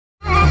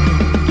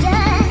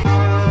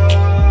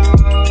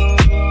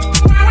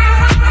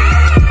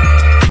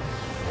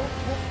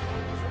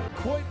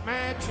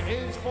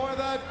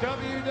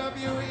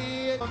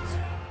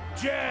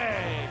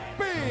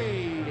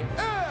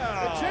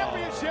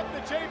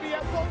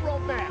JBL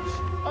rope match,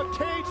 a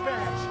cage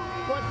match,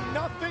 but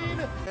nothing.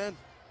 And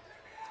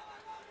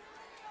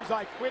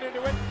I quit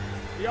into it.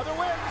 The other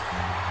wins.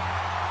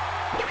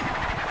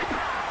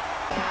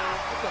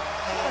 What the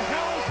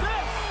hell is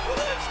this? what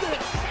is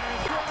this?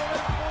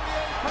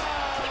 248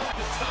 pounds.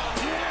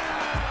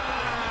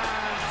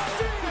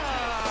 Cena!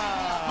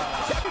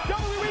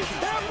 WWE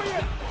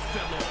champion!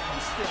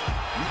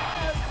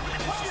 And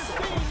what you're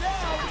seeing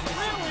now is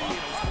really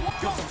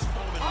what's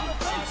on the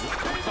face of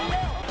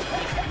JBL.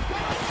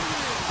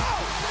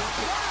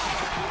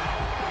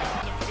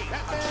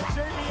 That man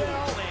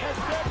JBL has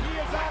said he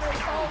is on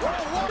his own.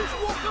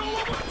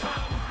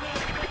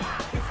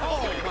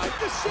 Oh my,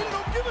 this Cena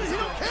don't give a, he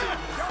don't care.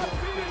 John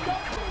Cena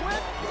doesn't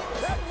quit.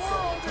 That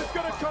world is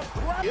going to come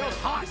crashing. He was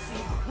hot,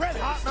 red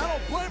hot, and I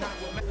don't blame him.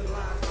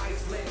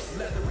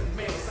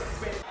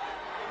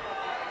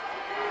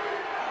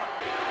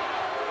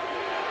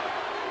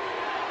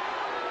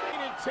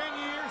 In 10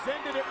 years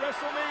ended at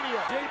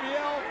WrestleMania.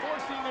 JBL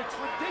forcing the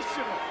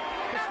traditional.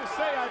 Just to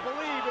say, I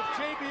believe if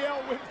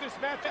JBL wins this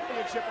match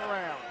championship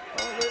around,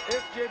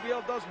 If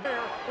JBL does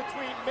there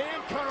between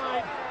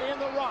Mankind and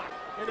The Rock.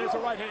 And there's a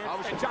right hand.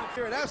 And John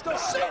Cena. that's no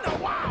Cena.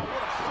 Wow,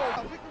 what a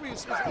show. Victory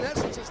is, in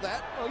essence, is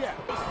that. Oh, yeah.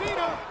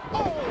 Cena.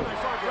 Oh,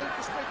 nice argument.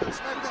 Just make this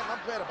SmackDown.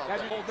 I'm glad about that.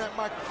 Hold that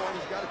microphone.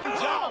 He's got it. Good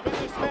job in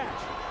this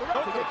match.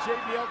 To get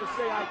JBL to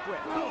say I quit.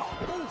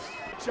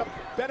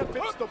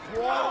 Benefits the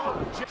brawl.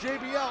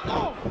 JBL.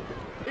 Oh.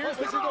 Here's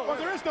the goal. Oh,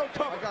 there is no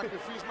cover. I got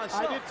confused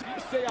myself. I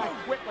didn't say I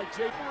quit like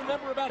JBL.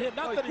 Remember about him.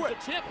 Not that he's a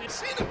champion.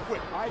 Cena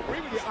quit. I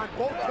agree with you on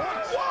both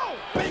points. Whoa.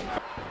 Big.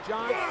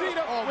 John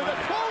Cena with a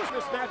close.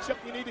 This matchup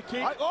you need to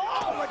keep.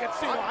 Look at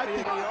Cena. I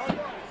think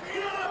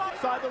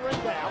Inside the ring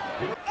now.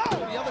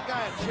 the other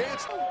guy a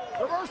chance.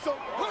 Reversal.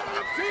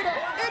 Cena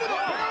into the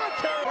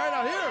barricade. Right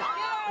out here.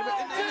 Out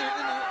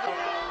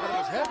of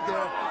his head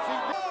there.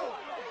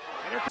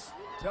 And it's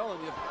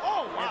Telling you.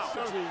 oh wow.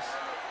 Jeez.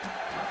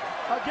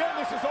 Again,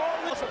 this is all.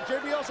 Listen,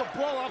 JBL's a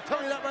brawl. I'll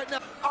tell you that right now.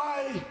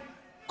 I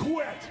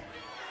quit.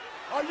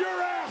 On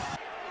your ass.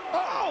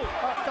 Oh!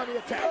 Up on the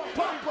attack.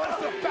 Body blows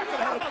to the back of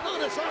the head.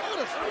 Look at this. Look at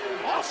this.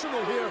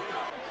 Arsenal here.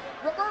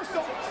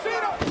 Reversal.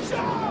 Cena.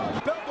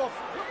 Belt off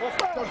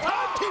the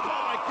timekeeper.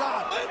 Oh my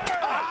God.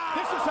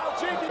 This is how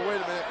JBL. Wait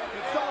a minute.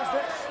 And so is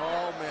this.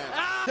 Oh man.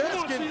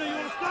 Come on, Cena, you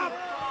want to stop?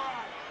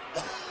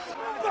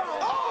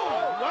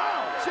 Oh,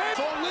 wow. It's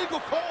all legal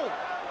pole.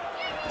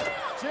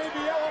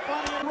 JBL up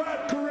on the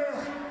Red career,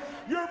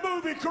 your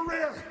movie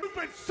career,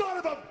 stupid son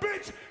of a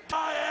bitch,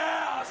 my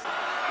ass!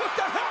 What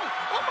the hell?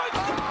 Oh my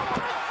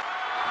God!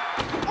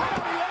 Oh,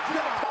 the edge of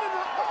the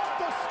cover off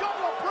the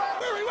skull of Brad.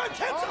 Where he went,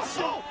 Kansas!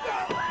 Oh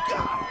God!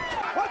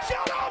 Watch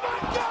out! Oh my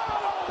God!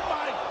 Oh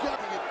my God!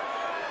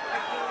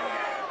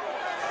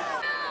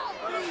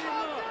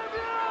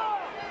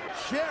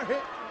 Share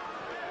hit.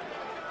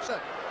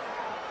 Set.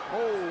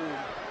 Oh.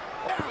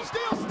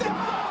 Steel step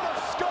off the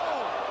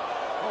skull.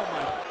 Oh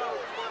my.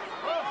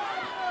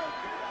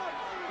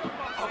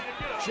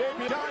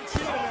 JBL. John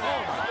Cena.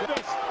 Oh my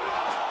goodness.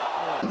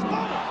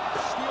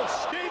 Steel.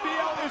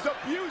 JBL is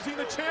abusing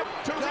the champ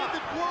to rid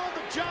the world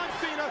of John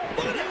Cena.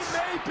 He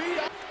may be.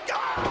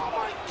 Oh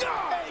my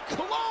God! A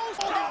close.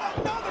 Got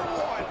another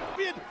one.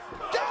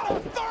 Got a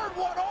third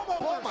one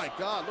almost. Oh my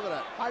God! Look at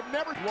that. I've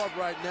never. Love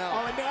right now.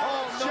 Oh, and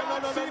now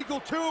no! Eagle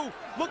 2.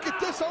 Look at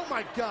this. Oh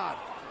my God!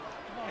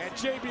 And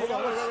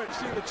JBL is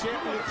see the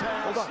champion's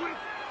hands. Hold on.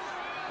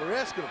 They're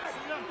asking him.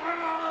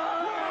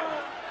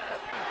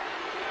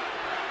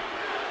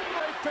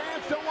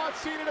 Fans don't want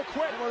Cena to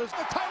quit. Well, the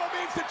title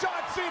means to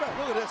John Cena.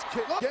 Look at this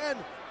kick again.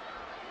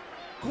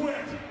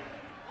 Quit!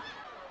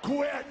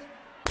 Quit!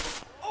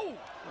 Oh.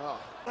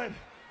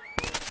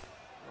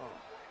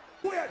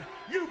 Quit,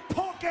 you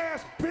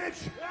punk-ass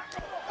bitch!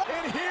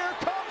 And here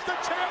comes the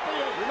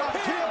champion. You're not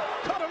kidding.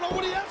 I don't know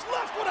what he has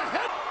left with a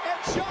head. And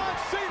John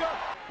Cena.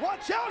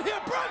 Watch out here,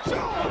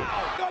 Bradshaw!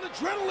 Wow. Got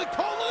adrenaline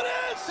cold. Look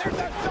at this. There's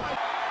that side.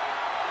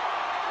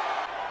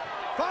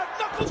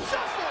 Five-knuckle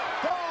shuffle.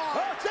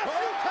 It's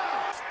F.U.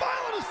 time.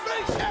 Smile on his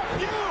face.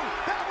 F.U.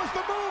 That was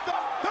the move. The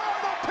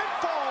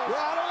pitfall. Well,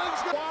 I don't think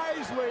it's good.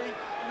 Wisely.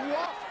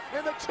 Walk.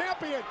 And the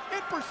champion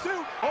in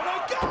pursuit. Oh my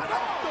God!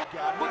 Oh.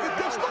 Look at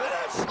this! Look at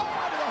this! Oh,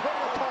 to the hood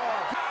of the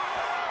car.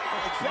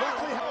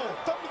 Exactly how the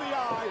thumb to the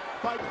eye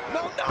by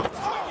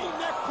swinging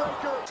neck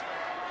breaker.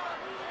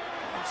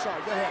 I'm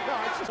sorry. Go ahead. No,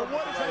 it's just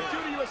what does that do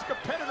to you as a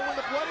competitor when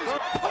the blood is?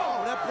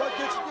 Oh, that blood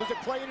gets. Does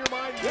it play in your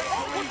mind? Yeah.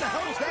 Oh, what the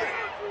hell is that?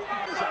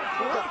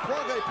 Pulled the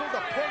plug. They pulled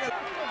the plug.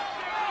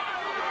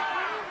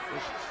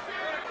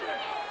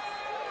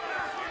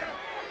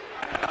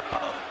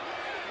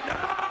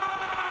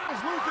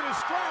 He's losing his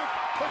strength,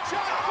 but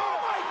John Cena. Oh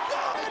my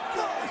God!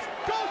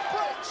 Goes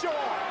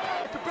Bradshaw.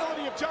 The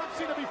ability of John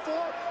Cena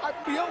before.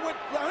 Bill went.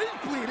 Well, he's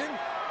bleeding.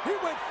 He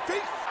went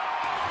face.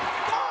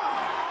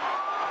 God!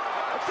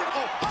 That's it.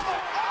 Oh!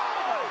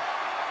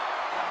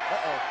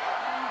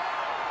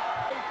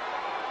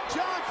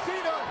 John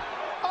Cena.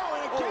 Oh,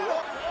 and again.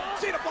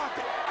 Cena blocked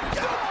it.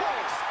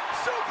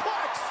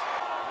 Suplex.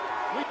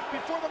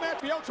 Before the match,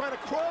 BL trying to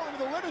crawl into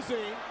the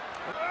limousine.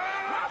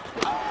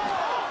 Oh!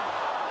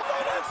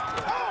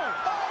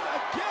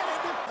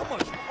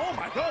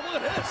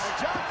 this. And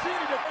John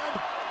Cena defend.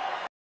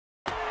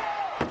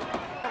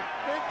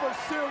 In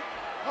pursuit.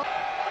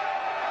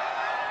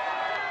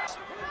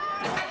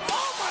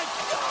 Oh my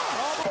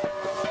God!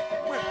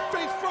 Went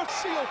face first,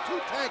 CO2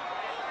 tank.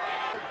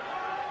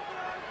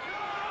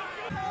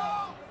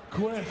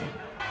 Quit.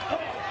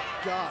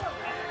 God.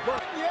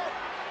 Work yet.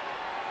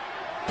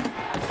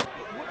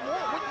 What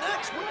more? What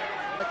next?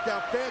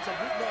 Down fans are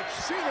rooting on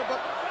Cena, but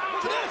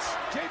look at this.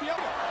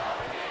 JBL.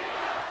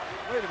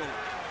 Wait a minute.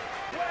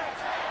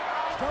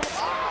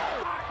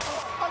 Oh!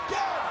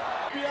 Again!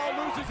 JBL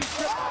loses his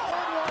grip.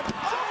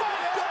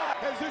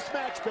 Has this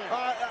match been?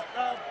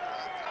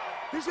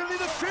 He's gonna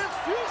need a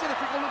transfusion if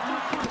he can look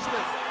through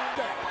this.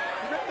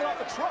 He ripped it off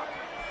the truck.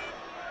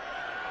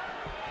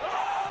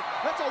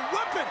 That's a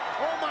weapon!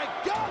 Oh my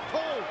God,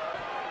 Cole!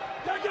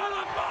 They're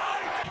gonna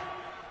fight!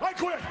 I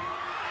quit!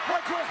 I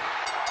quit!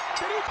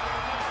 The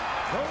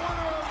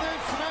winner of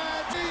this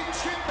match, the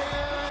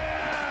champion,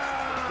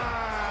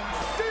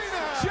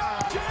 Cena!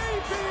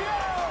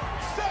 JBL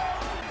said,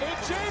 in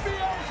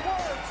JBL's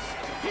words,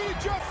 he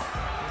just...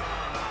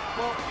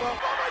 Well, oh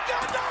my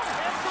God, no!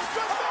 And some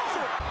good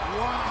measure.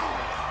 Wow!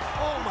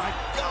 Oh my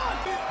God!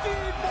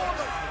 Indeed,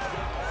 Morgan.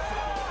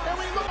 And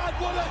we look like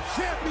what a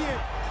champion!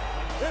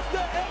 If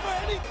there ever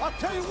any, I'll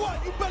tell you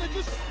what, you better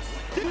just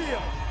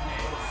deal.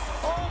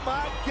 Oh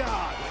my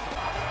God!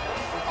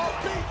 A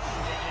beat,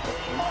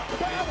 a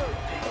battered,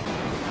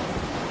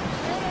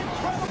 and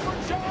incredible for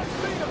John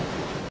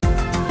Cena.